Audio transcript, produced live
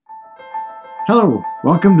Hello,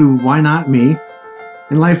 welcome to Why Not Me?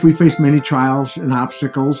 In life, we face many trials and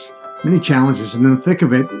obstacles, many challenges, and in the thick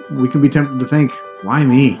of it, we can be tempted to think, why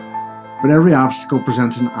me? But every obstacle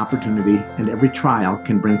presents an opportunity, and every trial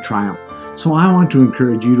can bring triumph. So I want to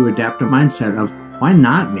encourage you to adapt a mindset of, why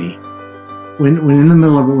not me? When in the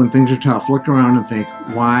middle of it, when things are tough, look around and think,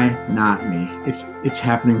 why not me? It's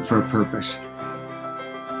happening for a purpose.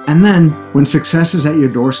 And then, when success is at your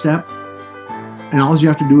doorstep, and all you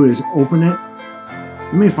have to do is open it,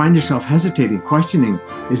 you may find yourself hesitating, questioning,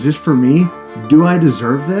 is this for me? Do I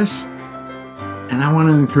deserve this? And I want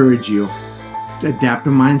to encourage you to adapt a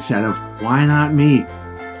mindset of, why not me?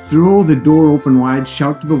 Throw the door open wide,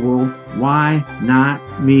 shout to the world, why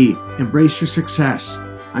not me? Embrace your success.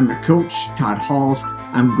 I'm your coach, Todd Halls.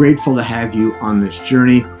 I'm grateful to have you on this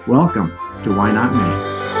journey. Welcome to Why Not Me?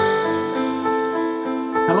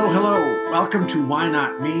 Hello. Welcome to Why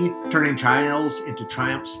Not Me? Turning trials into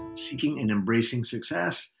triumphs, seeking and embracing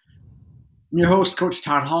success. I'm your host, Coach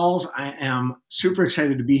Todd Halls. I am super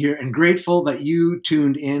excited to be here and grateful that you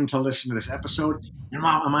tuned in to listen to this episode. And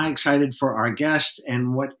wow, am I excited for our guest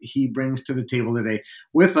and what he brings to the table today.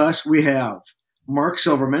 With us, we have Mark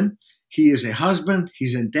Silverman. He is a husband,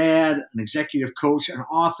 he's a dad, an executive coach, an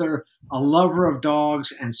author, a lover of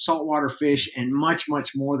dogs and saltwater fish, and much,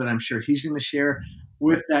 much more that I'm sure he's going to share.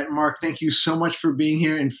 With that, Mark, thank you so much for being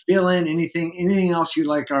here, and fill in anything else you'd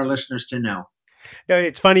like our listeners to know.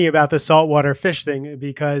 It's funny about the saltwater fish thing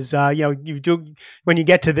because you do, when you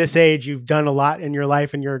get to this age, you've done a lot in your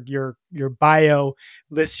life, and your bio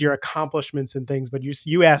lists your accomplishments and things. But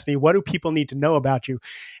you asked me, what do people need to know about you?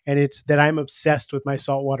 And it's that I'm obsessed with my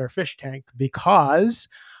saltwater fish tank, because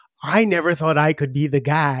I never thought I could be the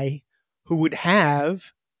guy who would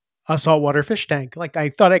have a saltwater fish tank. Like, I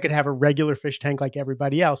thought I could have a regular fish tank like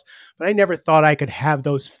everybody else, but I never thought I could have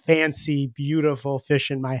those fancy, beautiful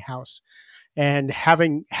fish in my house. And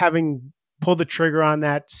having pulled the trigger on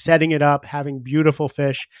that, setting it up, having beautiful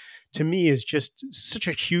fish, to me is just such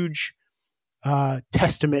a huge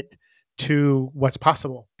testament to what's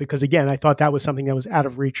possible. Because again, I thought that was something that was out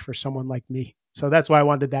of reach for someone like me. So that's why I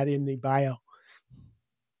wanted that in the bio.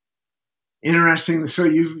 Interesting. So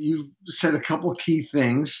you've said a couple key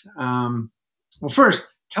things. Well, first,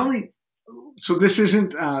 tell me. So this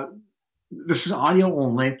isn't. This is audio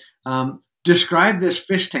only. Describe this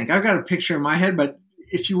fish tank. I've got a picture in my head, but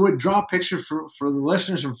if you would draw a picture for the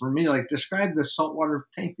listeners and for me, like, describe the saltwater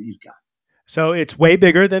tank that you've got. So it's way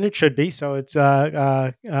bigger than it should be. So it's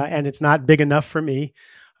and it's not big enough for me.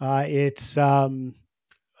 It's got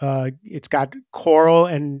coral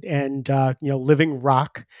and living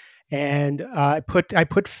rock. And I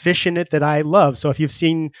put fish in it that I love. So if you've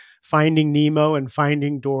seen Finding Nemo and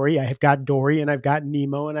Finding Dory, I have got Dory and I've got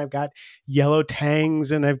Nemo and I've got yellow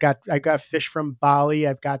tangs and I've got fish from Bali.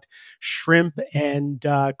 I've got shrimp and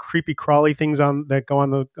creepy crawly things that go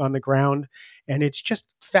on the ground. And it's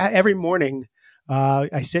just every morning.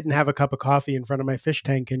 I sit and have a cup of coffee in front of my fish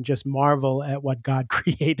tank and just marvel at what God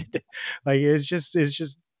created. Like, it's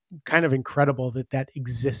just kind of incredible that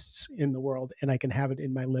exists in the world, and I can have it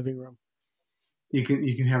in my living room. You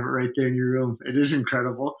can have it right there in your room. It is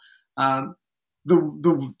incredible.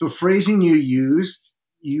 The phrasing you used,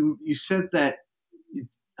 you said that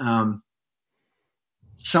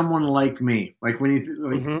someone like me, like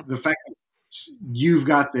when the fact that you've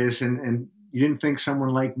got this and you didn't think someone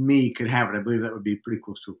like me could have it. I believe that would be pretty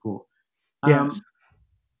close to a quote. Yes.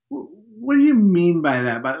 What do you mean by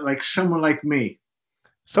that? By like someone like me?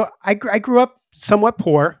 So I grew up somewhat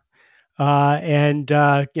poor, and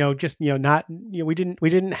not we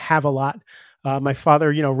didn't have a lot. My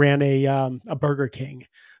father ran a Burger King,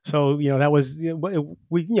 so that was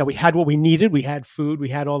we had what we needed. We had food, we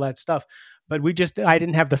had all that stuff, but I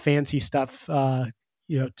didn't have the fancy stuff. That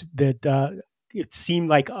it seemed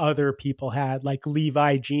like other people had, like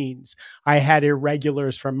Levi jeans. I had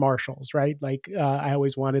irregulars from Marshalls, right? Like I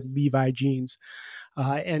always wanted Levi jeans.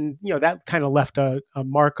 And that kind of left a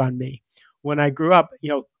mark on me. When I grew up,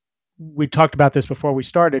 we talked about this before we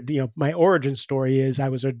started. My origin story is I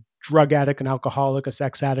was a drug addict, an alcoholic, a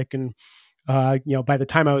sex addict, and by the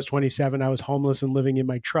time I was 27, I was homeless and living in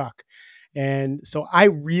my truck. And so I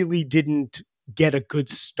really didn't get a good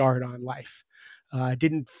start on life. I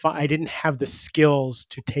didn't have the skills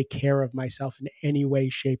to take care of myself in any way,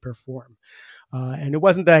 shape, or form. And it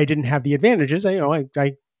wasn't that I didn't have the advantages.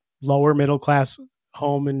 I lower middle class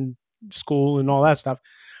home and school and all that stuff,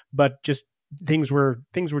 but just things were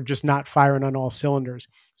just not firing on all cylinders.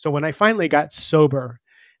 So when I finally got sober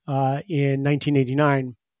in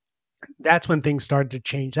 1989, that's when things started to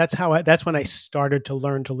change. That's when I started to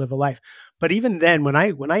learn to live a life. But even then, when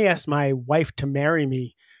I asked my wife to marry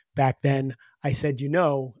me back then, I said,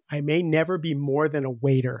 I may never be more than a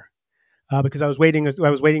waiter. Because I was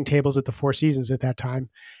waiting tables at the Four Seasons at that time,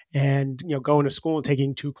 and going to school and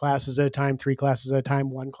taking 2 classes at a time, 3 classes at a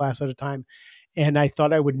time, 1 class at a time, and I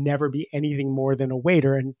thought I would never be anything more than a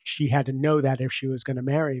waiter, and she had to know that if she was going to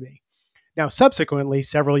marry me. Now, subsequently,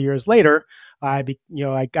 several years later, I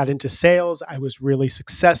got into sales. I was really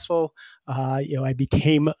successful. I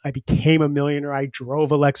became a millionaire. I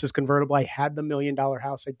drove a Lexus convertible. I had the $1 million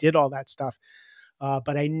house. I did all that stuff,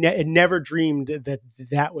 but I never dreamed that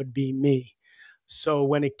that would be me. So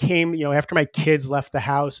when it came, after my kids left the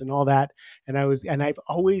house and all that, and I've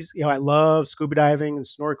always, I love scuba diving and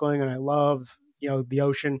snorkeling, and I love, the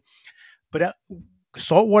ocean, but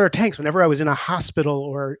saltwater tanks, whenever I was in a hospital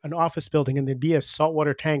or an office building and there'd be a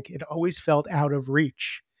saltwater tank, it always felt out of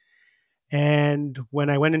reach. And when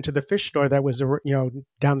I went into the fish store that was,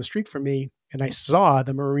 down the street from me, and I saw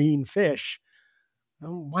the marine fish,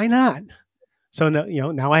 why not? So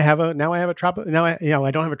now I have a tropical. Now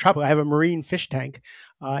I don't have a tropical. I have a marine fish tank,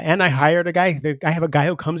 and I hired a guy. I have a guy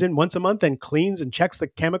who comes in once a month and cleans and checks the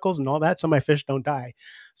chemicals and all that, so my fish don't die.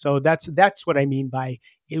 So that's what I mean by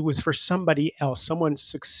it was for somebody else, someone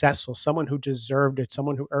successful, someone who deserved it,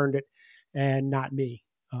 someone who earned it, and not me.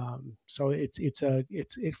 So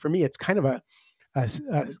for me, it's kind of a, a,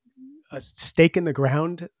 a stake in the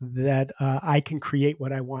ground that I can create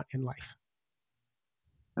what I want in life.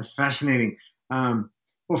 That's fascinating.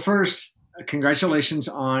 Well, first, congratulations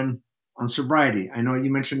on sobriety. I know you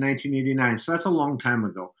mentioned 1989, so that's a long time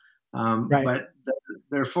ago. Right. But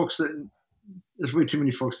there are folks that there's way too many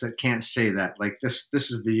folks that can't say that. Like this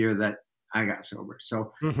is the year that I got sober.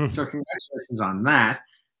 So Mm-hmm. so congratulations on that.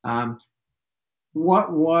 Um,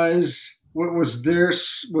 was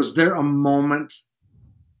there a moment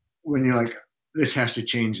when you're like, this has to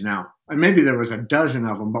change now? And maybe there was a dozen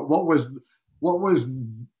of them, but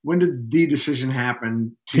when did the decision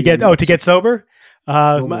happen to get sober?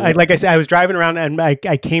 Sober? Like I said, I was driving around and I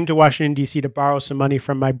came to Washington, D.C. to borrow some money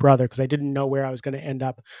from my brother because I didn't know where I was going to end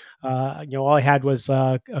up. All I had was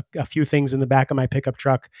a few things in the back of my pickup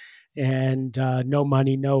truck and no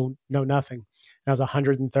money, no nothing. I was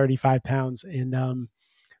 135 pounds. And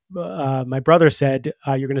my brother said,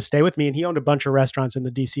 "You're going to stay with me." And he owned a bunch of restaurants in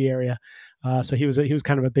the D.C. area. So he was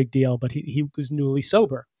kind of a big deal, but he was newly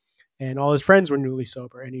sober. And all his friends were newly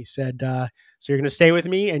sober. And he said, so you're going to stay with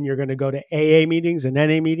me and you're going to go to AA meetings and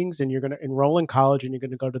NA meetings and you're going to enroll in college and you're going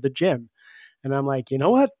to go to the gym. And I'm like, you know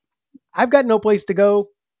what? I've got no place to go.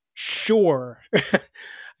 Sure.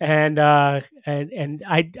 And I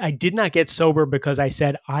did not get sober because I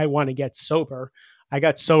said, I want to get sober. I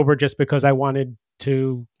got sober just because I wanted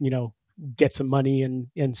to, get some money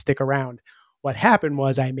and stick around. What happened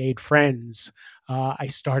was I made friends. I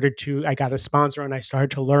got a sponsor and I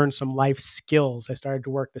started to learn some life skills. I started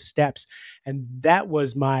to work the steps. And that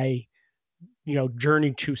was my,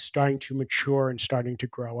 journey to starting to mature and starting to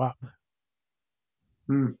grow up.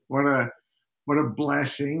 What a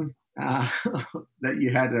blessing that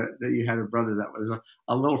you had a brother that was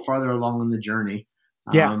a little farther along in the journey,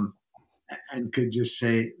 Yeah. And could just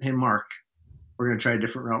say, "Hey, Mark, we're going to try a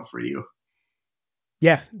different route for you."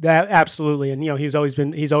 Yeah, that absolutely. And he's always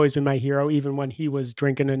been my hero, even when he was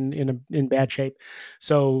drinking and in bad shape.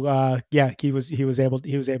 So yeah, he was able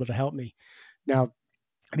to help me. Now,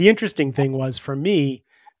 the interesting thing was for me,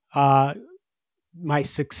 my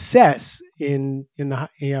success in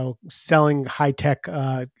the selling high tech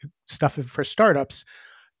stuff for startups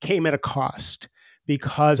came at a cost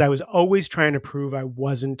because I was always trying to prove I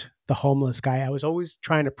wasn't the homeless guy. I was always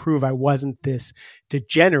trying to prove I wasn't this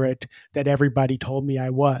degenerate that everybody told me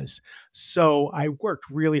I was. So I worked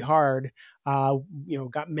really hard,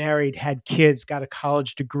 got married, had kids, got a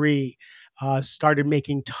college degree, started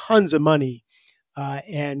making tons of money.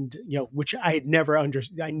 And which I never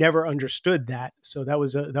understood that. So that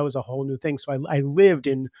was a whole new thing. So I lived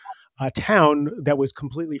in a town that was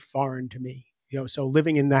completely foreign to me. So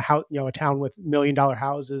living in the house, a town with $1 million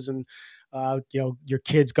houses and your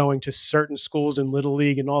kids going to certain schools in Little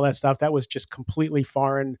League and all that stuff, that was just completely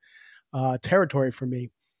foreign territory for me.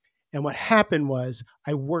 And what happened was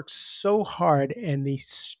I worked so hard, and the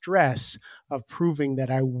stress of proving that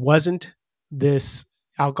I wasn't this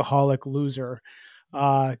alcoholic loser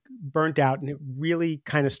burnt out, and it really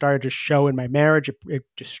kind of started to show in my marriage. It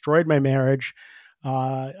destroyed my marriage.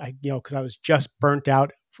 Because I was just burnt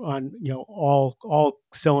out on all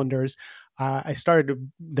cylinders. I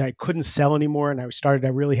started that I couldn't sell anymore, and I started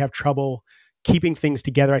to really have trouble keeping things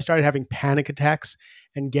together. I started having panic attacks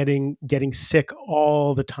and getting sick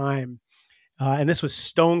all the time. And this was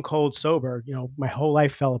stone cold sober. My whole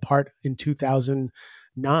life fell apart in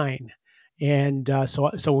 2009. And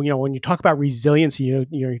so when you talk about resiliency,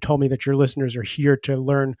 you told me that your listeners are here to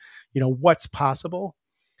learn, what's possible.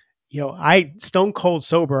 I stone cold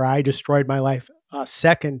sober, I destroyed my life a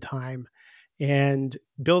second time, and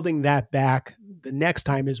building that back the next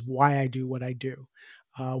time is why I do what I do.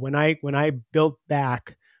 When I built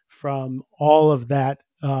back from all of that,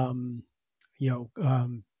 you know,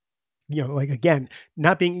 um, like again,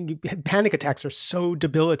 not being panic attacks are so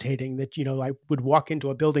debilitating that, I would walk into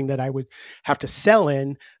a building that I would have to sell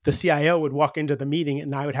in. The CIO would walk into the meeting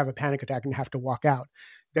and I would have a panic attack and have to walk out.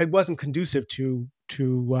 That wasn't conducive to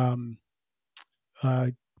uh,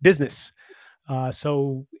 business.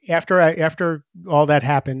 So after all that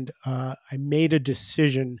happened, I made a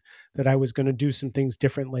decision that I was going to do some things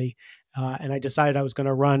differently, and I decided I was going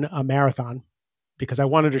to run a marathon because I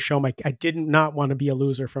wanted to show I did not want to be a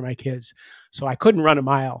loser for my kids. So I couldn't run a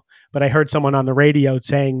mile, but I heard someone on the radio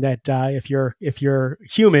saying that if you're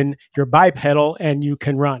human, you're bipedal and you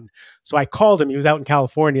can run. So I called him. He was out in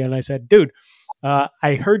California, and I said, "Dude,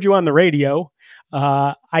 I heard you on the radio.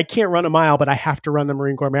 I can't run a mile, but I have to run the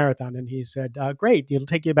Marine Corps Marathon." And he said, "Great. It'll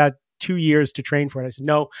take you about 2 years to train for it." I said,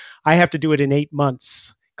 "No, I have to do it in 8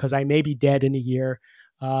 months because I may be dead in a year."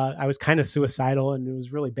 I was kind of suicidal and it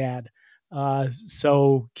was really bad.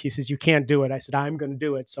 So he says, "You can't do it." I said, "I'm going to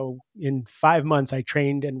do it." So in 5 months, I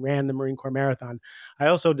trained and ran the Marine Corps Marathon. I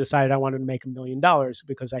also decided I wanted to make $1 million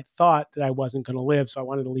because I thought that I wasn't going to live. So I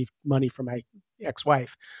wanted to leave money for my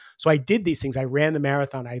ex-wife. So I did these things. I ran the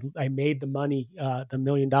marathon. I made the money, the $1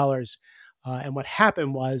 million. And what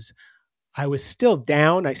happened was I was still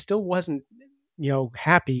down. I still wasn't,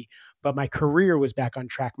 happy, but my career was back on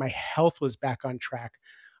track. My health was back on track.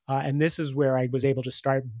 And this is where I was able to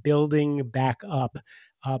start building back up.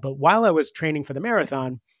 But while I was training for the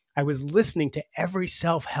marathon, I was listening to every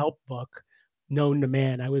self-help book known to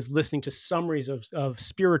man. I was listening to summaries of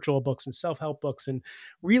spiritual books and self-help books and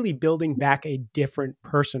really building back a different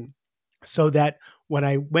person so that when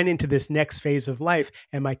I went into this next phase of life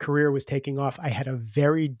and my career was taking off, I had a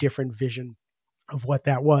very different vision of what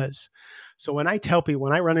that was. So when I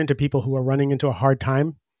run into people who are running into a hard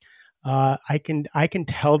time, I can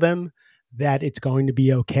tell them that it's going to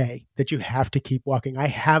be okay, that you have to keep walking. I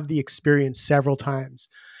have the experience several times.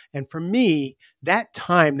 And for me, that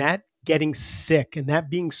time, that getting sick and that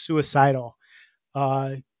being suicidal,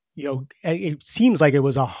 it seems like it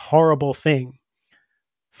was a horrible thing.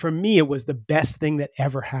 For me, it was the best thing that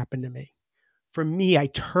ever happened to me. For me, I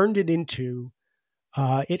turned it into,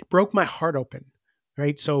 it broke my heart open,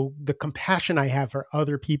 right? So the compassion I have for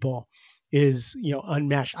other people is,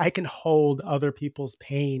 unmatched. I can hold other people's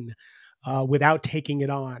pain without taking it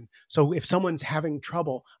on. So if someone's having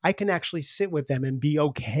trouble, I can actually sit with them and be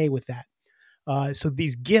okay with that. So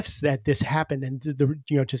these gifts that this happened, and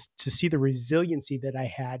just to see the resiliency that I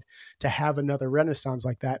had to have another renaissance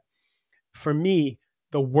like that, for me,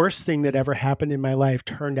 the worst thing that ever happened in my life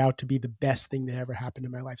turned out to be the best thing that ever happened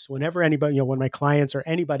in my life. So whenever anybody, when my clients or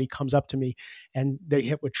anybody comes up to me and they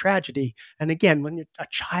hit with tragedy, and again, when a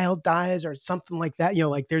child dies or something like that,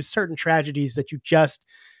 like there's certain tragedies that you just,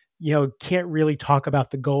 can't really talk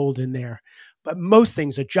about the gold in there. But most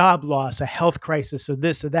things, a job loss, a health crisis, or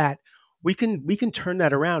this or that, we can turn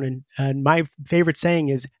that around. And my favorite saying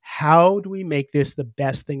is, how do we make this the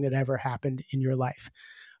best thing that ever happened in your life?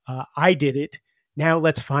 I did it. Now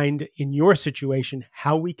let's find in your situation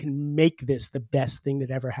how we can make this the best thing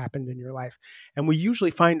that ever happened in your life. And we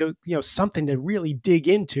usually find something to really dig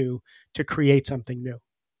into to create something new.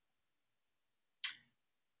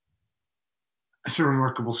 That's a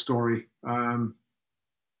remarkable story.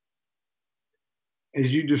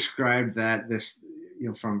 As you described that, this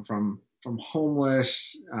from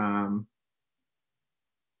homeless,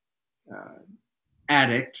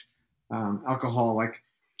 addict, alcoholic,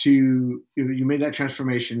 to you made that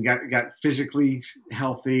transformation, got physically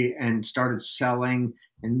healthy and started selling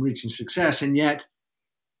and reaching success, and yet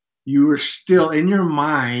you were still in your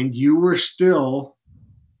mind, you were still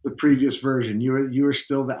the previous version. You were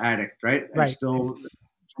still the addict, right? And Right. still,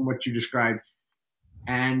 from what you described,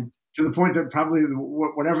 and to the point that probably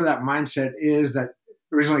whatever that mindset is that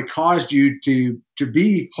originally caused you to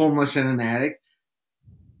be homeless and an addict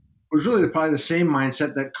was really probably the same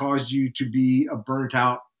mindset that caused you to be a burnt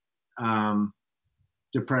out,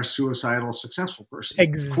 depressed, suicidal, successful person.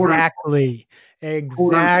 Exactly.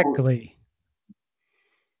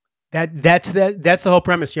 That's the whole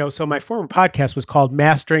premise, So my former podcast was called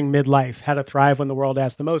Mastering Midlife: How to Thrive When the World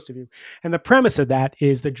Asks the Most of You. And the premise of that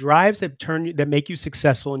is the drives that make you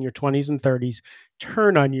successful in your 20s and 30s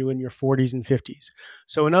turn on you in your 40s and 50s.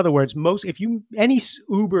 So in other words, any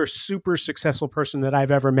uber super successful person that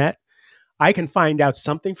I've ever met, I can find out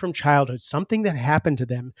something from childhood, something that happened to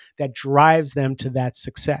them that drives them to that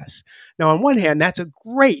success. Now, on one hand, that's a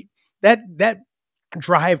great, that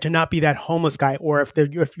drive to not be that homeless guy, or if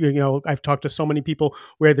I've talked to so many people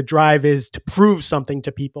where the drive is to prove something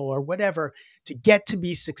to people or whatever, to get to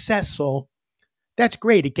be successful. That's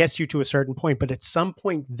great. It gets you to a certain point, but at some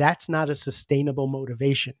point, that's not a sustainable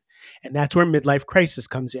motivation. And that's where midlife crisis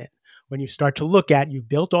comes in. When you start to look at, you've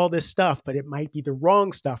built all this stuff, but it might be the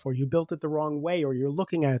wrong stuff, or you built it the wrong way, or you're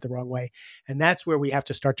looking at it the wrong way. And that's where we have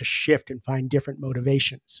to start to shift and find different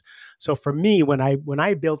motivations. So for me, when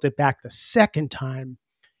I built it back the second time,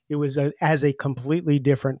 it was as a completely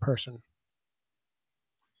different person.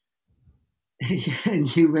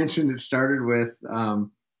 And you mentioned it started with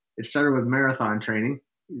marathon training.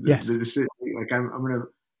 Yes. Like I'm going to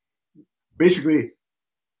basically,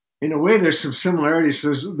 in a way, there's some similarities.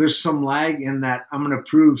 There's some lag in that I'm going to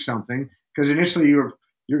prove something, because initially you're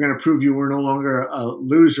going to prove you were no longer a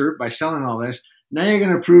loser by selling all this. Now you're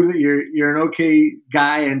going to prove that you're an okay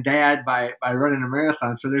guy and dad by running a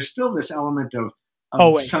marathon. So there's still this element of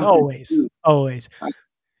always.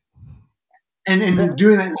 And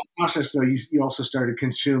doing that process, though, you also started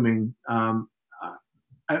consuming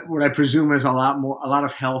what I presume is a lot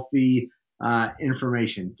of healthy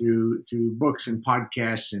information through books and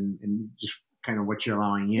podcasts and just kind of what you're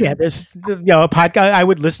allowing in. Yeah, there's a podcast. I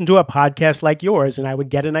would listen to a podcast like yours, and I would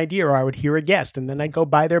get an idea, or I would hear a guest, and then I'd go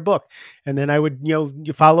buy their book, and then I would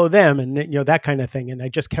you follow them, and that kind of thing. And I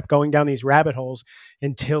just kept going down these rabbit holes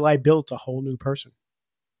until I built a whole new person.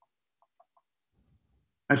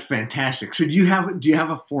 That's fantastic. So do you have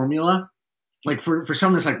a formula, like for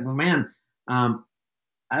someone that's like, well, man,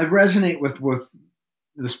 I resonate with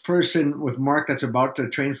this person, with Mark, that's about to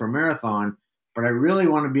train for a marathon, but I really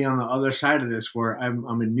want to be on the other side of this, where I'm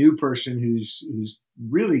a new person who's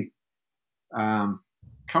really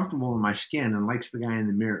comfortable in my skin and likes the guy in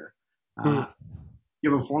the mirror.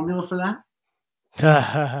 You have a formula for that?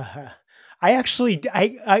 I actually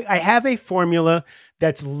I have a formula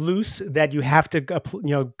that's loose that you have to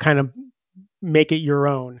kind of make it your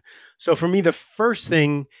own. So for me, the first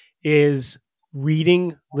thing is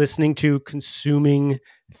reading, listening to, consuming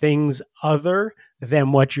things other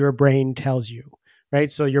than what your brain tells you, right?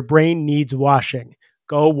 So your brain needs washing.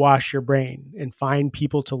 Go wash your brain and find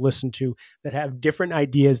people to listen to that have different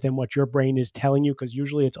ideas than what your brain is telling you, because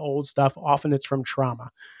usually it's old stuff. Often it's from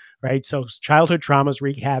trauma. Right. So childhood traumas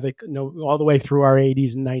wreak havoc all the way through our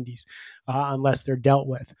 80s and 90s, unless they're dealt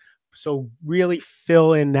with. So really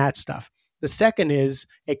fill in that stuff. The second is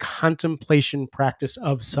a contemplation practice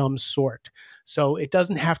of some sort. So it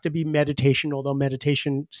doesn't have to be meditation, although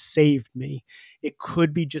meditation saved me. It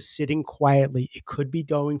could be just sitting quietly. It could be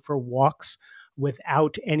going for walks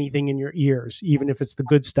without anything in your ears, even if it's the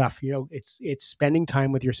good stuff. It's spending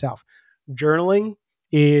time with yourself. Journaling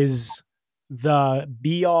is the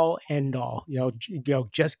be all end all,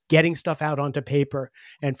 just getting stuff out onto paper.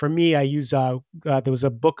 And for me, I use, there was a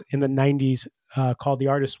book in the 90s called The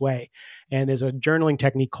Artist's Way. And there's a journaling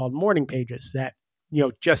technique called morning pages that,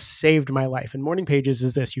 just saved my life. And morning pages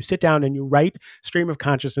is this: you sit down and you write stream of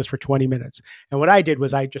consciousness for 20 minutes. And what I did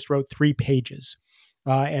was I just wrote 3 pages.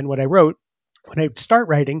 And what I wrote, when I start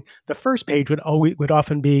writing, the first page would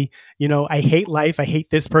often be, I hate life. I hate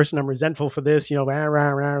this person. I'm resentful for this,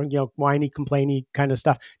 whiny, complainy kind of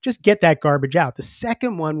stuff. Just get that garbage out. The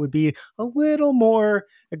second one would be a little more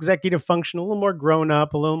executive function, a little more grown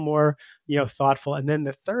up, a little more, thoughtful. And then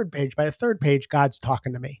by the third page, God's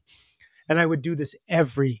talking to me. And I would do this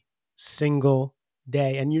every single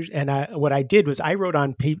day. And what I did was I wrote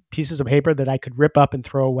on pieces of paper that I could rip up and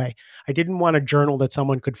throw away. I didn't want a journal that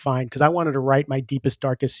someone could find, because I wanted to write my deepest,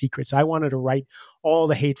 darkest secrets. I wanted to write all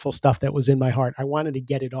the hateful stuff that was in my heart. I wanted to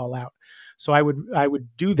get it all out. So I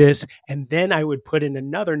would do this, and then I would put in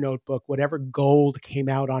another notebook whatever gold came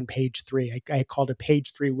out on page 3. I called it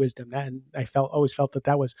page 3 wisdom. And I always felt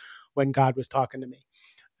that was when God was talking to me.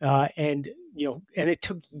 And it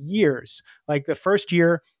took years. Like the first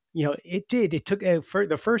year, it took for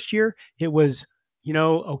the first year, it was,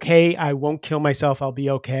 okay, I won't kill myself. I'll be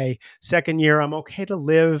okay. Second year, I'm okay to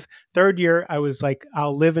live. Third year, I was like,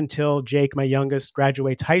 I'll live until Jake, my youngest,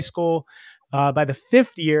 graduates high school. By the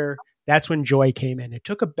 5th year, that's when joy came in. It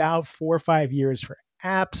took about 4 or 5 years for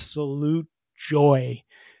absolute joy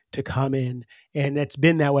to come in. And it's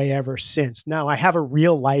been that way ever since. Now I have a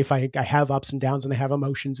real life. I have ups and downs, and I have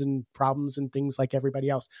emotions and problems and things like everybody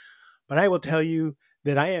else. But I will tell you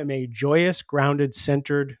that I am a joyous, grounded,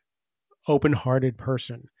 centered, open-hearted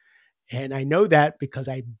person. And I know that because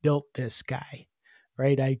I built this guy,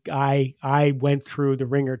 right? I went through the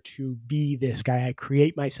ringer to be this guy. I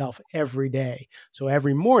create myself every day. So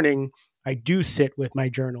every morning I do sit with my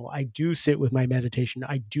journal. I do sit with my meditation.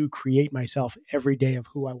 I do create myself every day of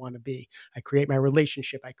who I want to be. I create my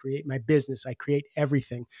relationship. I create my business. I create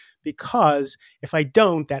everything, because if I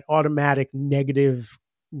don't, that automatic negative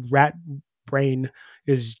rat brain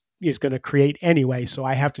is going to create anyway. So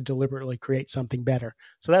I have to deliberately create something better.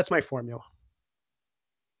 So that's my formula.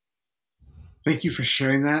 Thank you for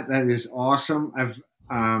sharing that. That is awesome.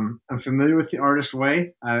 I'm familiar with the Artist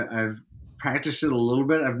Way. I've practiced it a little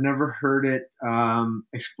bit. I've never heard it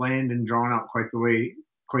explained and drawn out quite the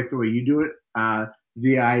way you do it.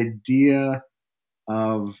 The idea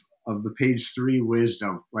of the page three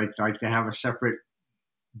wisdom, like to have a separate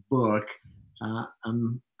book.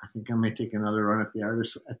 I think I may take another run at the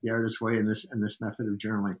artist way in this method of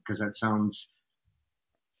journaling, because that sounds,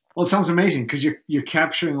 well, it sounds amazing, because you're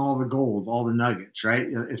capturing all the gold, all the nuggets, right?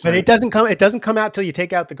 It's But like, it doesn't come out till you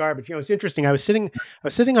take out the garbage. It's interesting. I was sitting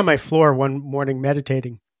on my floor one morning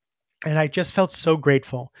meditating, and I just felt so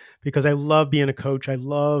grateful, because I love being a coach. I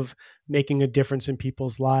love making a difference in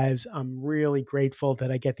people's lives. I'm really grateful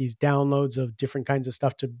that I get these downloads of different kinds of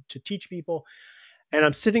stuff to teach people. And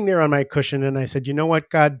I'm sitting there on my cushion, and I said, you know what,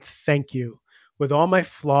 God, thank you. With all my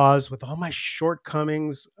flaws, with all my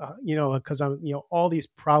shortcomings, because I'm, all these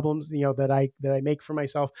problems, that I make for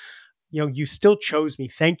myself, you still chose me.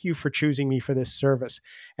 Thank you for choosing me for this service.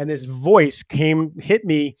 And this voice hit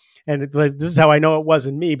me. And this is how I know it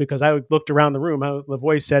wasn't me, because I looked around the room. The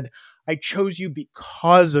voice said, I chose you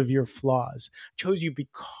because of your flaws. I chose you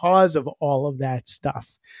because of all of that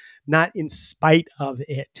stuff, not in spite of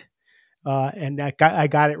it. And I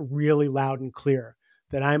got it really loud and clear,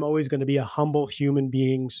 that I'm always going to be a humble human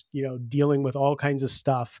being, dealing with all kinds of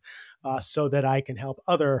stuff, so that I can help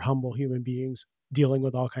other humble human beings dealing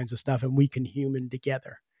with all kinds of stuff, and we can human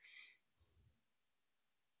together.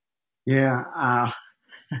 yeah.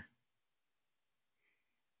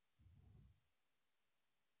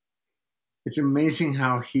 It's amazing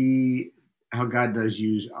how God does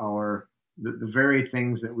use the very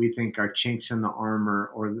things that we think are chinks in the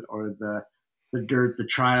armor, or the dirt, the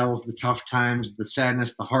trials, the tough times, the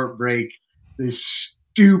sadness, the heartbreak, the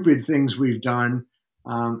stupid things we've done,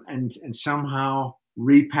 and somehow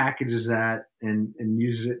repackages that and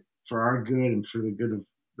uses it for our good and for the good of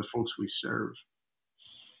the folks we serve.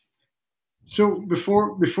 So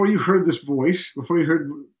before you heard this voice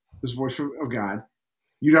of God,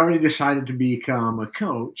 you'd already decided to become a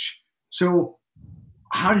coach. So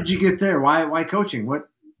how did you get there? Why coaching? What,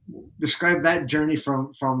 describe that journey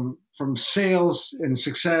from sales and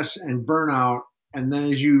success and burnout, and then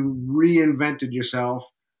as you reinvented yourself,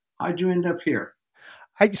 how'd you end up here?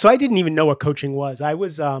 So I didn't even know what coaching was. I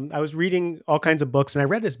was reading all kinds of books, and I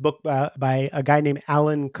read this book by a guy named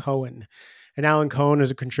Alan Cohen. And Alan Cohen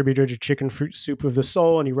is a contributor to Chicken Fruit Soup of the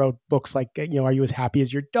Soul, and he wrote books like, Are You as Happy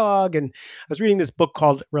as Your Dog? And I was reading this book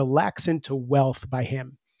called Relax into Wealth by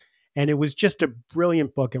him, and it was just a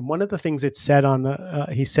brilliant book. And one of the things it said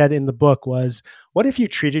he said in the book was, "What if you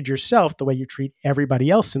treated yourself the way you treat everybody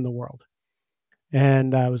else in the world?"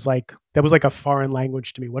 And I was like, that was like a foreign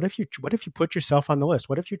language to me. What if you put yourself on the list?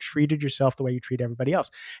 What if you treated yourself the way you treat everybody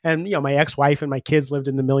else? And my ex-wife and my kids lived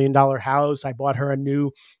in the $1 million house. I bought her a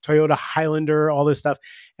new Toyota Highlander, all this stuff.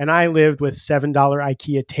 And I lived with $7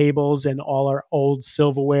 IKEA tables and all our old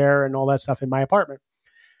silverware and all that stuff in my apartment.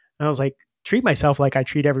 And I was like, treat myself like I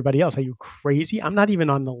treat everybody else. Are you crazy? I'm not even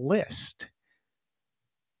on the list.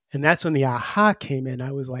 And that's when the aha came in.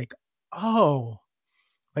 I was like, oh,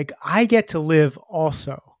 like I get to live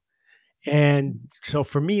also. And so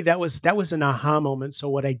for me, that was an aha moment. So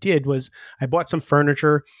what I did was I bought some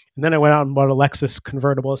furniture, and then I went out and bought a Lexus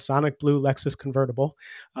convertible, a Sonic Blue Lexus convertible,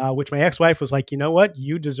 which my ex-wife was like, you know what,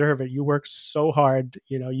 you deserve it. You work so hard,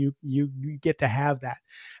 you get to have that.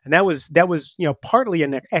 And that was partly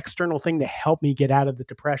an external thing to help me get out of the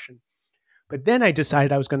depression. But then I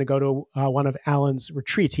decided I was going to go to one of Alan's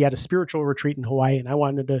retreats. He had a spiritual retreat in Hawaii, and I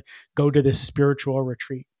wanted to go to this spiritual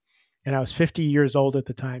retreat. And I was 50 years old at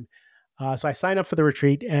the time. So I signed up for the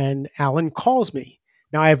retreat, and Alan calls me.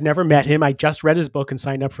 Now, I have never met him. I just read his book and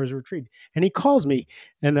signed up for his retreat. And he calls me,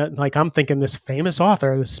 and I'm thinking, this famous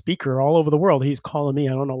author, this speaker all over the world, he's calling me.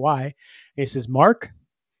 I don't know why. And he says, Mark?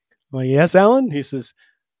 I'm like, yes, Alan? He says,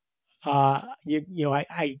 I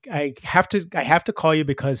have to call you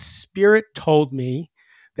because Spirit told me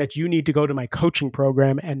that you need to go to my coaching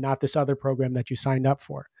program and not this other program that you signed up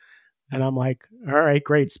for. And I'm like, all right,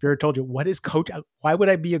 great. Spirit told you. What is coach? Why would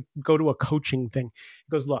I go to a coaching thing? He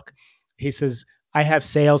goes, look, he says, I have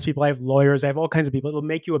salespeople, I have lawyers, I have all kinds of people. It'll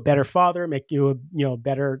make you a better father, make you a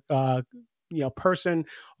better person,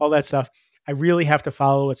 all that stuff. I really have to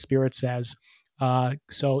follow what Spirit says. And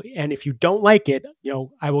if you don't like it,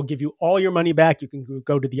 I will give you all your money back. You can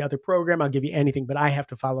go to the other program. I'll give you anything, but I have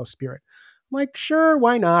to follow Spirit. I'm like, sure,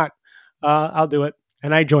 why not? I'll do it.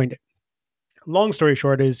 And I joined it. Long story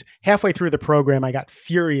short is halfway through the program, I got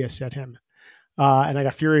furious at him. And I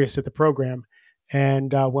got furious at the program.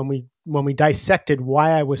 And when we dissected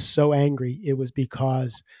why I was so angry, it was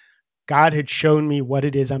because God had shown me what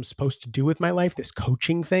it is I'm supposed to do with my life, this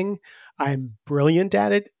coaching thing. I'm brilliant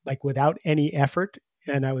at it, like without any effort.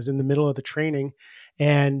 And I was in the middle of the training,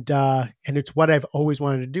 and it's what I've always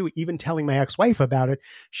wanted to do. Even telling my ex-wife about it,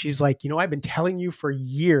 she's like, I've been telling you for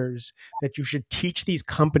years that you should teach these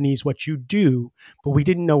companies what you do, but we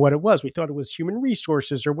didn't know what it was. We thought it was human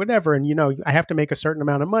resources or whatever. And I have to make a certain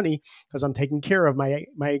amount of money because I'm taking care of my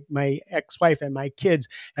ex-wife and my kids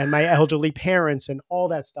and my elderly parents and all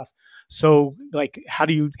that stuff. So, like, how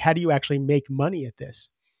do you actually make money at this?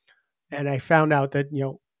 And I found out that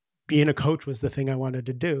being a coach was the thing I wanted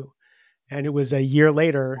to do. And it was a year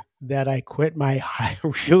later that I quit my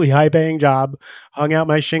really high paying job, hung out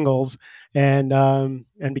my shingles, and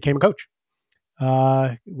became a coach,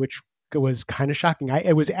 which was kind of shocking.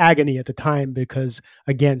 It was agony at the time because,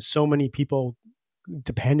 again, so many people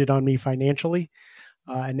depended on me financially.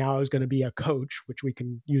 And now I was going to be a coach, which we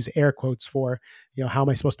can use air quotes for. How am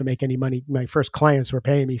I supposed to make any money? My first clients were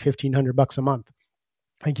paying me $1,500 a month.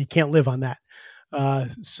 Like, you can't live on that. Or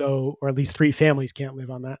at least 3 families can't live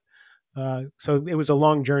on that. So it was a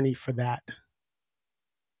long journey for that.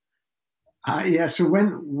 Yeah. So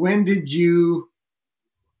when did you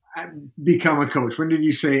become a coach? When did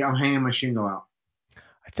you say, I'm hanging my shingle out?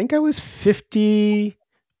 I think I was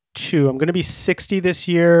 52. I'm going to be 60 this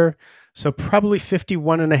year. So probably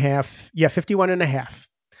 51 and a half. Yeah, 51 and a half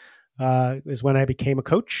is when I became a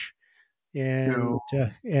coach and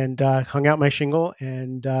hung out my shingle.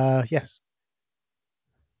 And yes.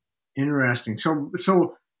 Interesting. So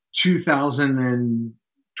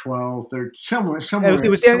 2012, somewhere. It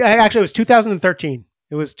was 2013.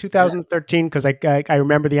 It was 2013 because I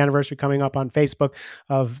remember the anniversary coming up on Facebook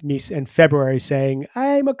of me in February saying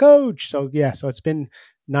I'm a coach. So so it's been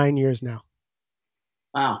 9 years now.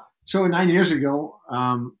 Wow. So 9 years ago,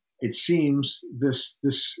 it seems this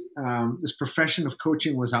profession of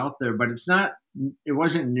coaching was out there, but it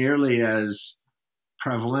wasn't nearly as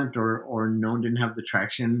prevalent or known, didn't have the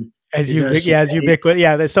traction as ubiquitous.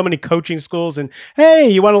 Yeah, there's so many coaching schools, and hey,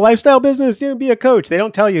 you want a lifestyle business? Be a coach. They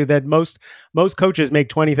don't tell you that most coaches make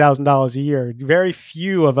 $20,000 a year. Very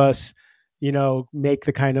few of us, make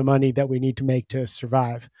the kind of money that we need to make to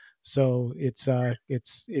survive. So a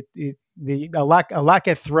lot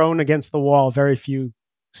get thrown against the wall. Very few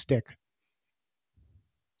stick.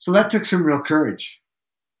 So that took some real courage.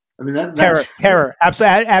 I mean, terror,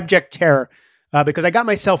 absolute abject terror, because I got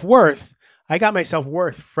my self-worth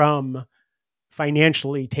from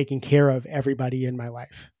financially taking care of everybody in my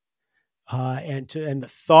life. And the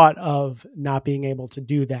thought of not being able to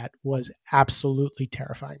do that was absolutely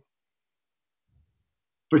terrifying.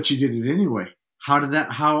 But you did it anyway. How did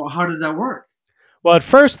that work? Well, at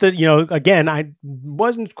first, again, I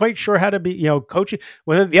wasn't quite sure how to be, coaching.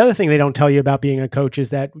 Well, the other thing they don't tell you about being a coach is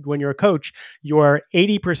that when you're a coach, you're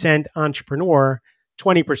 80% entrepreneur,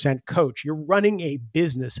 20% coach. You're running a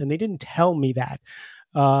business, and they didn't tell me that.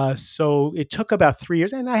 So it took about 3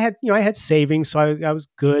 years, and I had savings, so I was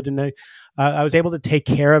good, and I was able to take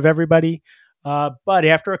care of everybody. But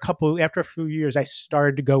after a few years, I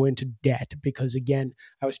started to go into debt because, again,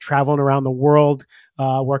 I was traveling around the world,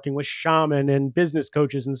 working with shaman and business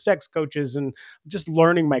coaches and sex coaches, and just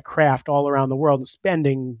learning my craft all around the world and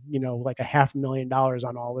spending, like $500,000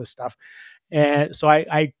 on all this stuff. And so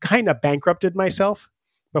I kind of bankrupted myself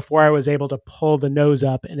before I was able to pull the nose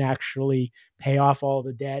up and actually pay off all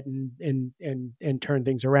the debt and turn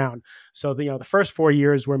things around. So the first 4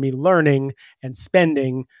 years were me learning and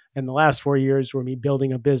spending, and the last 4 years were me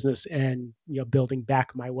building a business and building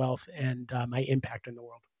back my wealth and my impact in the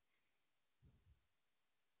world.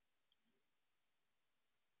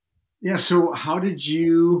 Yeah. So how did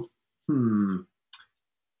you? 4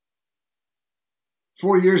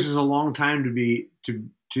 years is a long time to be to.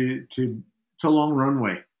 It's a long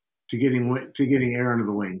runway to getting air under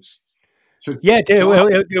the wings. So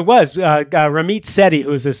it was. Ramit Sethi,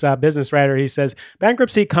 who's this business writer, he says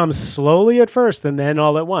bankruptcy comes slowly at first and then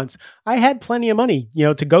all at once. I had plenty of money,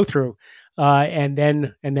 to go through, and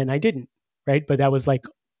then I didn't, right? But that was like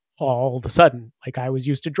all of a sudden. Like, I was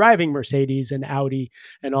used to driving Mercedes and Audi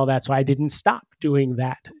and all that, so I didn't stop doing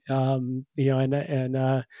that. So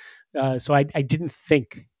I didn't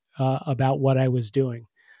think about what I was doing.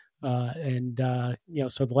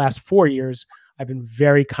 So the last 4 years, I've been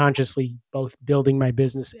very consciously both building my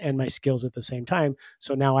business and my skills at the same time.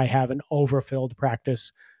 So now I have an overfilled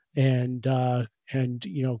practice and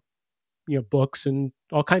books and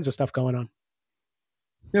all kinds of stuff going on.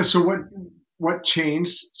 Yeah. So what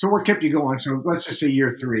changed? So what kept you going? So let's just say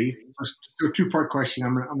year three. First, so two-part question.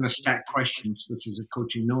 I'm gonna stack questions, which is a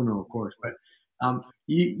coaching no-no, of course. But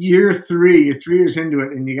year three, you're 3 years into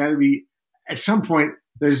it, and you got to be at some point.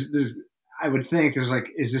 There's I would think there's like,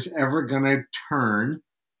 is this ever gonna turn?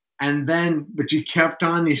 And then, but you kept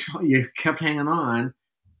on. You kept hanging on.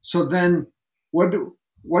 So then, what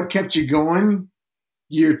what kept you going?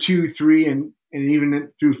 Year two, three, and even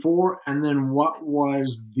through four. And then what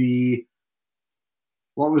was the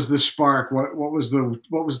spark? What was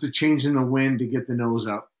the change in the wind to get the nose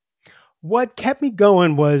up? What kept me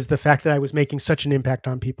going was the fact that I was making such an impact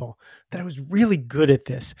on people, that I was really good at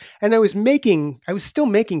this. And I was still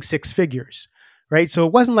making six figures, right? So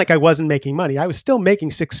it wasn't like I wasn't making money. I was still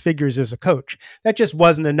making six figures as a coach. That just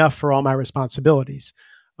wasn't enough for all my responsibilities.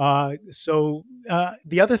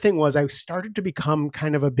 The other thing was I started to become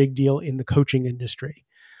kind of a big deal in the coaching industry.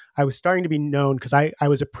 I was starting to be known because I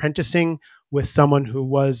was apprenticing with someone who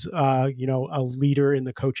was, a leader in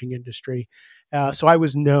the coaching industry. So I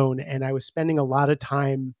was known, and I was spending a lot of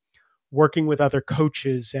time working with other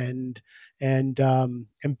coaches and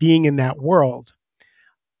being in that world.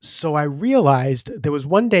 So I realized there was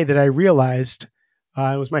one day that I realized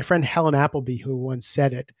it was my friend Helen Appleby who once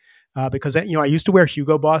said it. Because I used to wear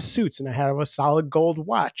Hugo Boss suits and I had a solid gold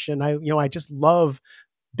watch, and I just love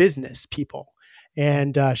business people.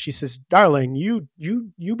 And she says, "Darling, you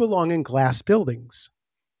belong in glass buildings."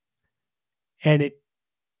 And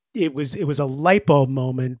it was a light bulb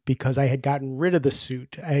moment because I had gotten rid of the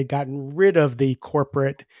suit. I had gotten rid of the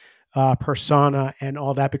corporate persona and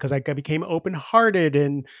all that because I became open hearted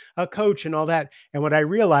and a coach and all that. And what I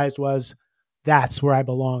realized was that's where I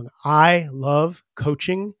belong. I love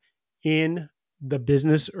coaching in the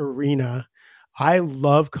business arena. I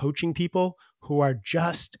love coaching people who are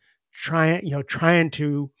just trying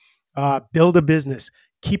to build a business,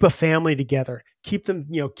 keep a family together, keep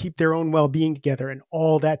their own well-being together and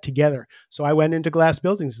all that together. So I went into glass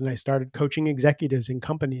buildings and I started coaching executives in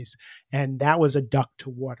companies, and that was a duck to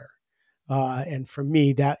water. And for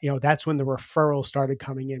me, that's when the referrals started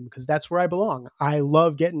coming in because that's where I belong. I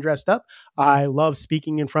love getting dressed up. I love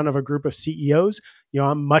speaking in front of a group of CEOs.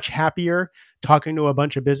 I'm much happier talking to a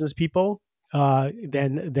bunch of business people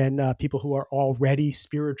than people who are already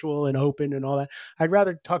spiritual and open and all that. I'd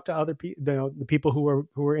rather talk to other people, the people who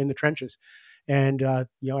are in the trenches. And I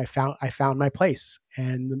found my place,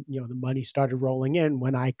 and the money started rolling in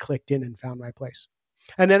when I clicked in and found my place.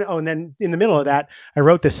 And then in the middle of that, I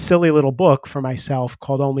wrote this silly little book for myself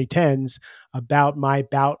called Only Tens about my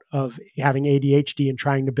bout of having ADHD and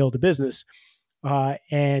trying to build a business.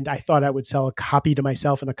 And I thought I would sell a copy to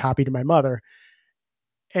myself and a copy to my mother.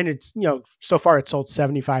 And it's, so far it's sold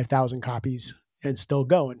 75,000 copies and still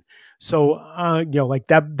going. So, like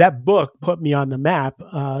that book put me on the map.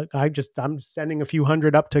 I'm sending a few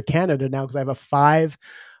hundred up to Canada now because I have a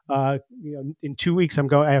in 2 weeks, I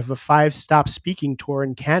have a 5-stop speaking tour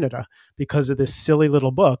in Canada because of this silly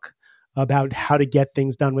little book about how to get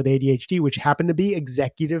things done with ADHD, which happened to be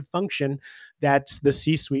executive function that's the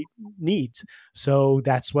C-suite needs. So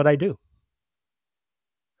that's what I do.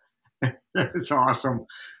 It's awesome.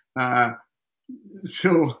 Uh,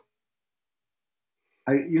 so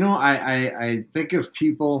I think of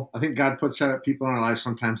people. I think God puts out people in our lives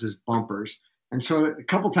sometimes as bumpers. And so a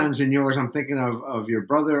couple times in yours, I'm thinking of your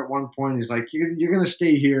brother at one point. He's like, you're going to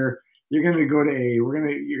stay here. You're going to go to A. You're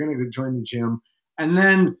going to go join the gym. And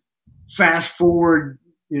then fast forward,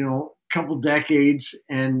 a couple decades,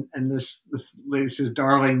 and this lady says,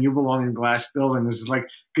 "Darling, you belong in glass buildings." It's like,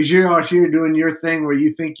 because you're out here doing your thing where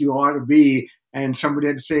you think you ought to be, and somebody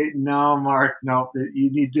had to say, "No, Mark, no, you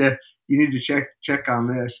need to check on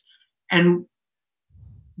this." And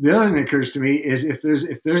the other thing that occurs to me is if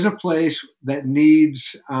there's a place that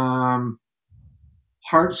needs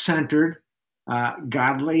heart-centered,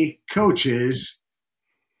 godly coaches,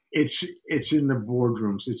 it's in the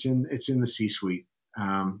boardrooms. It's in the C-suite.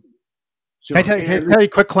 Can I tell you a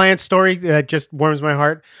quick client story that just warms my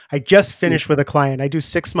heart? I just finished with a client. I do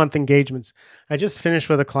 6-month engagements. I just finished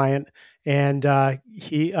with a client, and I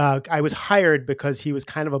was hired because he was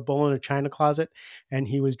kind of a bull in a china closet, and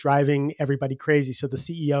he was driving everybody crazy. So the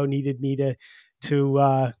CEO needed me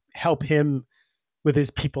to help him with his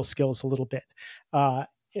people skills a little bit.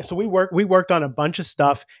 So we worked on a bunch of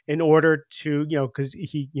stuff in order to, because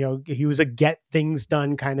he was a get things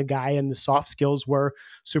done kind of guy, and the soft skills were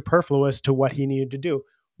superfluous to what he needed to do.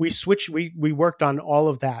 we switched, we worked on all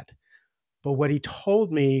of that. But what he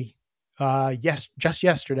told me, just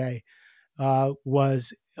yesterday,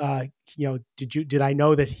 was, did I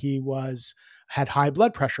know that he had high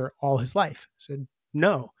blood pressure all his life? I said,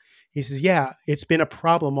 no. He says, yeah, it's been a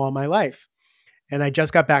problem all my life. And I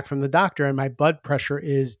just got back from the doctor and my blood pressure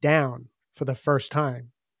is down for the first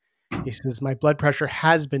time. He says, my blood pressure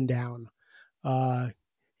has been down.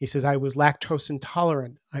 He says, I was lactose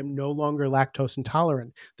intolerant. I'm no longer lactose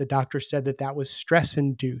intolerant. The doctor said that was stress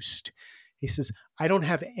induced. He says, I don't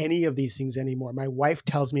have any of these things anymore. My wife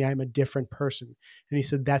tells me I'm a different person. And he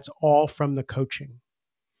said, that's all from the coaching.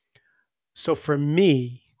 So for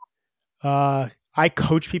me, I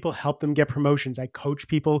coach people, help them get promotions. I coach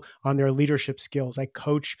people on their leadership skills. I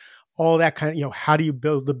coach all that kind of, how do you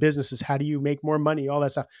build the businesses? How do you make more money? All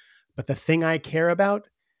that stuff. But the thing I care about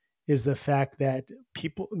is the fact that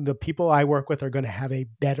the people I work with are going to have a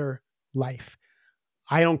better life.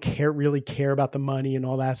 I don't really care about the money and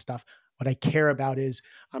all that stuff. What I care about is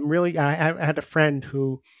I had a friend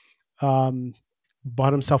who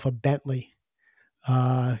bought himself a Bentley.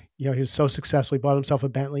 He was so successful, he bought himself a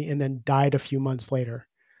Bentley and then died a few months later,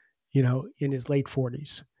 in his late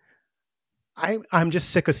 40s. I'm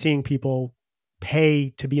just sick of seeing people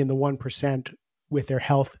pay to be in the 1% with their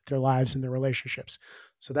health, their lives, and their relationships.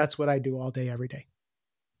 So that's what I do all day, every day.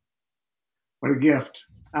 What a gift.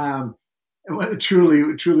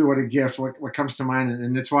 Truly what a gift. What comes to mind.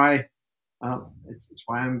 And it's why, it's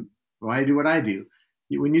why I do what I do.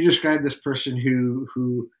 When you describe this person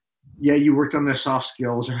who, yeah, you worked on their soft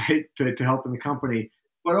skills, right, to help in the company.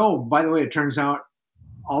 But, oh, by the way, it turns out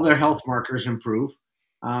all their health markers improve.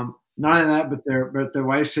 Not only that, but their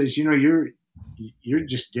wife says, you're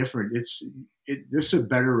just different. This is a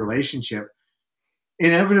better relationship.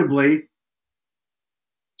 Inevitably,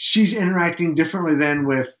 she's interacting differently than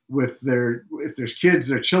with if there's kids,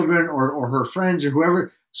 their children, or her friends or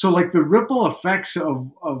whoever. So like the ripple effects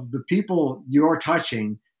of the people you're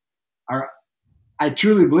touching I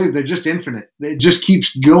truly believe they're just infinite. It just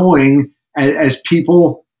keeps going as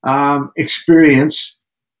people experience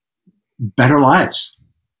better lives.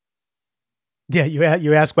 Yeah,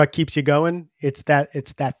 you ask what keeps you going. It's that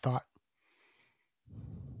thought.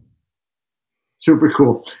 Super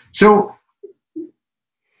cool. So,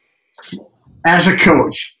 as a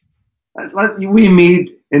coach, we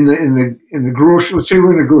meet in the grocery. Let's say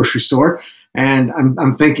we're in a grocery store. And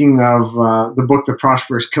I'm thinking of the book, The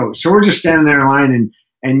Prosperous Coach. So we're just standing there in line,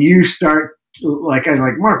 and you start I'm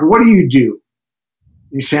like, Mark, what do you do?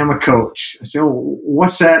 You say, I'm a coach. I say, oh,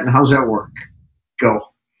 what's that, and how's that work? Go.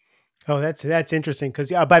 Oh, that's interesting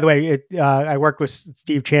because by the way, I worked with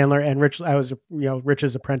Steve Chandler and Rich. I was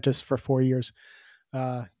Rich's apprentice for 4 years.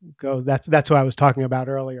 That's who I was talking about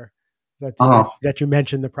earlier. That you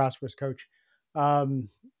mentioned, The Prosperous Coach.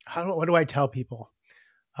 What do I tell people?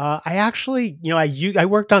 I actually, I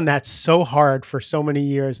worked on that so hard for so many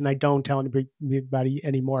years, and I don't tell anybody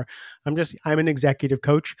anymore. I'm an executive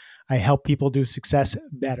coach. I help people do success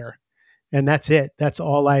better, and that's it. That's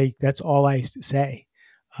all I say,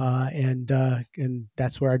 and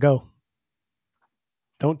that's where I go.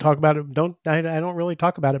 Don't talk about it. I don't really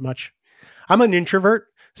talk about it much. I'm an introvert,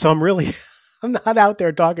 so I'm not out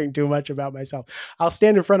there talking too much about myself. I'll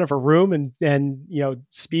stand in front of a room and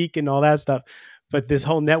speak and all that stuff. But this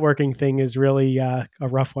whole networking thing is really a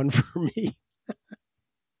rough one for me.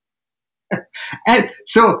 And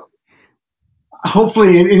so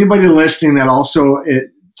hopefully anybody listening that also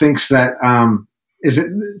thinks that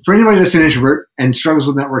for anybody that's an introvert and struggles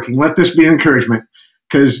with networking, let this be an encouragement,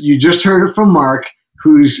 because you just heard it from Mark,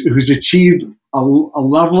 who's achieved a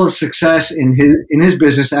level of success in his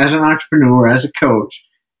business as an entrepreneur, as a coach,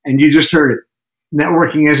 and you just heard it.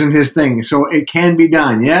 Networking isn't his thing, so it can be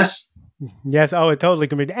done. Yes. Yes. Oh, it totally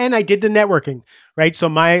can be. And I did the networking, right? So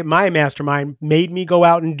my mastermind made me go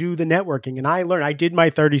out and do the networking, and I did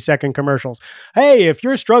my 30-second commercials. Hey, if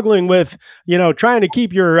you're struggling with, trying to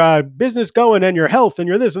keep your business going and your health and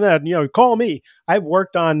your this and that, call me. I've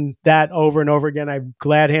worked on that over and over again. I'm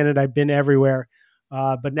glad-handed. I've been everywhere.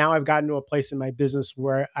 But now I've gotten to a place in my business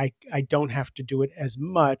where I don't have to do it as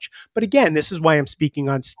much. But again, this is why I'm speaking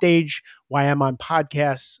on stage, why I'm on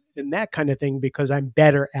podcasts and that kind of thing, because I'm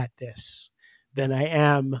better at this than I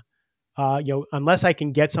am, unless I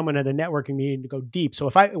can get someone at a networking meeting to go deep. So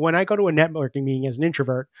when I go to a networking meeting as an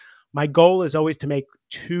introvert, my goal is always to make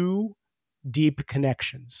 2 deep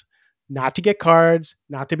connections. Not to get cards,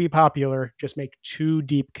 not to be popular, just make 2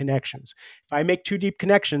 deep connections. If I make 2 deep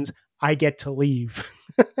connections, I get to leave.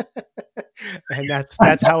 And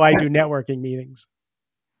that's how I do networking meetings.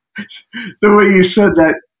 The way you said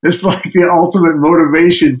that, It's like the ultimate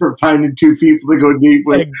motivation for finding two people to go deep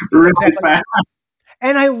with really fast.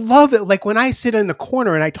 And I love it. Like when I sit in the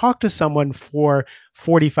corner and I talk to someone for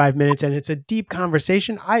 45 minutes and it's a deep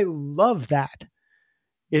conversation, I love that.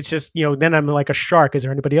 It's just, then I'm like a shark. Is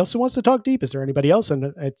there anybody else who wants to talk deep? Is there anybody else?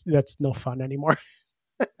 And that's no fun anymore.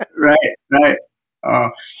 Right.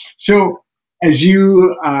 So as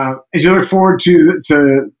you look forward to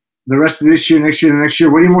the rest of this year, next year, and next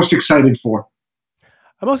year, what are you most excited for?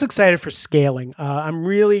 I'm most excited for scaling. I'm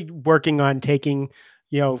really working on taking,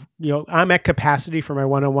 I'm at capacity for my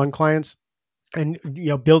one-on-one clients and,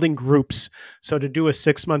 building groups. So to do a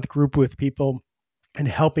 6-month group with people and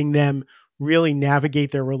helping them really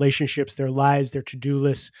navigate their relationships, their lives, their to-do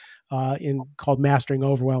lists called Mastering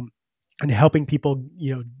Overwhelm, and helping people,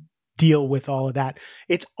 deal with all of that.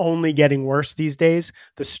 It's only getting worse these days.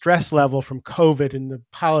 The stress level from COVID and the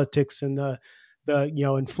politics and the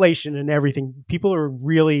inflation and everything, people are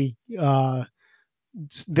really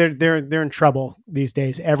they're in trouble these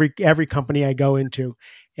days. Every company I go into,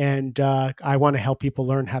 and I want to help people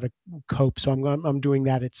learn how to cope. So I'm doing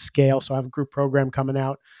that at scale. So I have a group program coming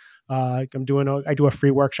out. I do a free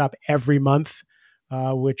workshop every month,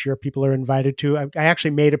 which your people are invited to. I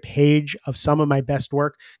actually made a page of some of my best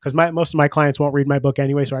work because most of my clients won't read my book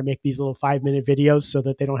anyway. So I make these little 5-minute videos so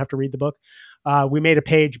that they don't have to read the book. We made a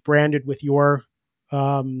page branded with your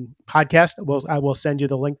podcast. I will send you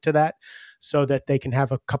the link to that so that they can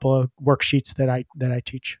have a couple of worksheets that I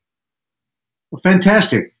teach. Well,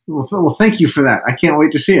 fantastic. Well, thank you for that. I can't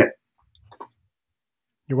wait to see it.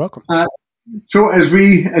 You're welcome. So as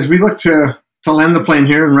we look to land the plane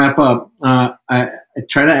here and wrap up, I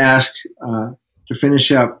try to ask to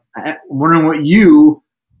finish up, wondering what you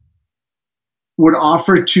would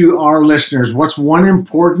offer to our listeners. What's one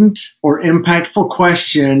important or impactful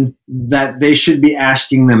question that they should be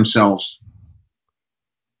asking themselves?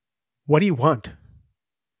 What do you want?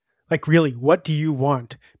 Like, really, what do you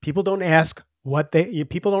want? People don't ask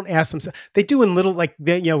people don't ask themselves. They do in little, like,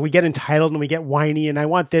 we get entitled and we get whiny and I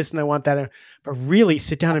want this and I want that. But really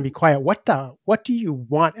sit down and be quiet. What do you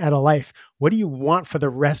want out of life? What do you want for the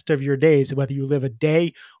rest of your days, whether you live a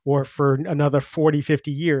day or for another 40,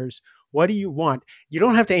 50 years? What do you want? You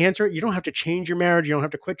don't have to answer it. You don't have to change your marriage. You don't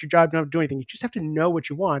have to quit your job. You don't have to do anything. You just have to know what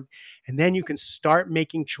you want. And then you can start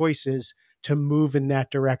making choices to move in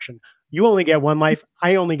that direction. You only get one life.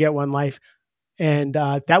 I only get one life. And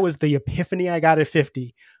that was the epiphany I got at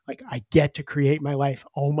 50. Like, I get to create my life.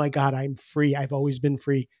 Oh my God, I'm free. I've always been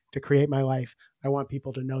free to create my life. I want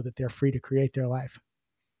people to know that they're free to create their life.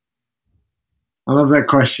 I love that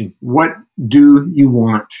question. What do you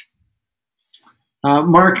want?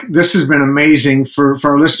 Mark, this has been amazing for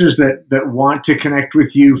our listeners that want to connect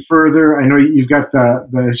with you further. I know you've got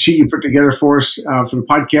the sheet you put together for us for the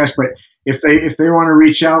podcast, but if they want to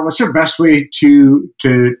reach out, what's their best way to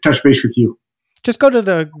touch base with you? Just go to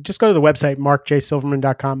the website,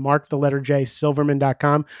 markjsilverman.com, Mark the letter J,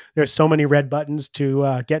 Silverman.com. There's so many red buttons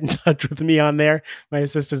to get in touch with me on there. My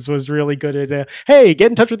assistant was really good at, hey, get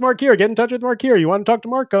in touch with Mark here, get in touch with Mark here. You want to talk to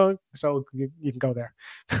Mark? So you can go there.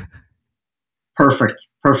 Perfect.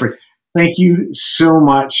 Thank you so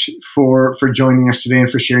much for joining us today and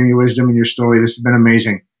for sharing your wisdom and your story. This has been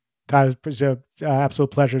amazing. It was an absolute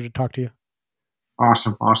pleasure to talk to you.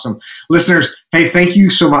 Awesome. Listeners, hey, thank you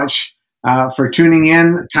so much for tuning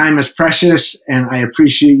in. Time is precious, and I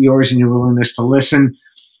appreciate yours and your willingness to listen.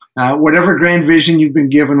 Whatever grand vision you've been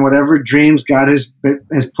given, whatever dreams God has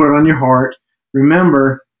put on your heart,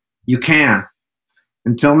 remember, you can.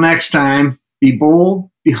 Until next time, be bold,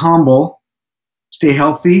 be humble, stay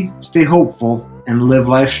healthy, stay hopeful, and live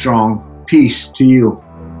life strong. Peace to you.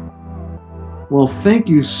 Well, thank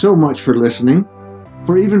you so much for listening.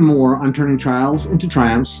 For even more on turning trials into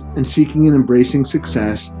triumphs and seeking and embracing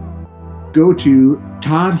success, go to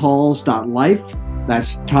toddhalls.life.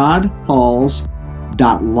 That's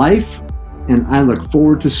toddhalls.life. And I look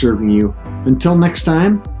forward to serving you. Until next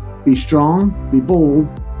time, be strong, be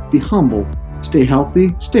bold, be humble, stay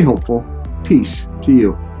healthy, stay hopeful. Peace to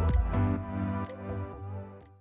you.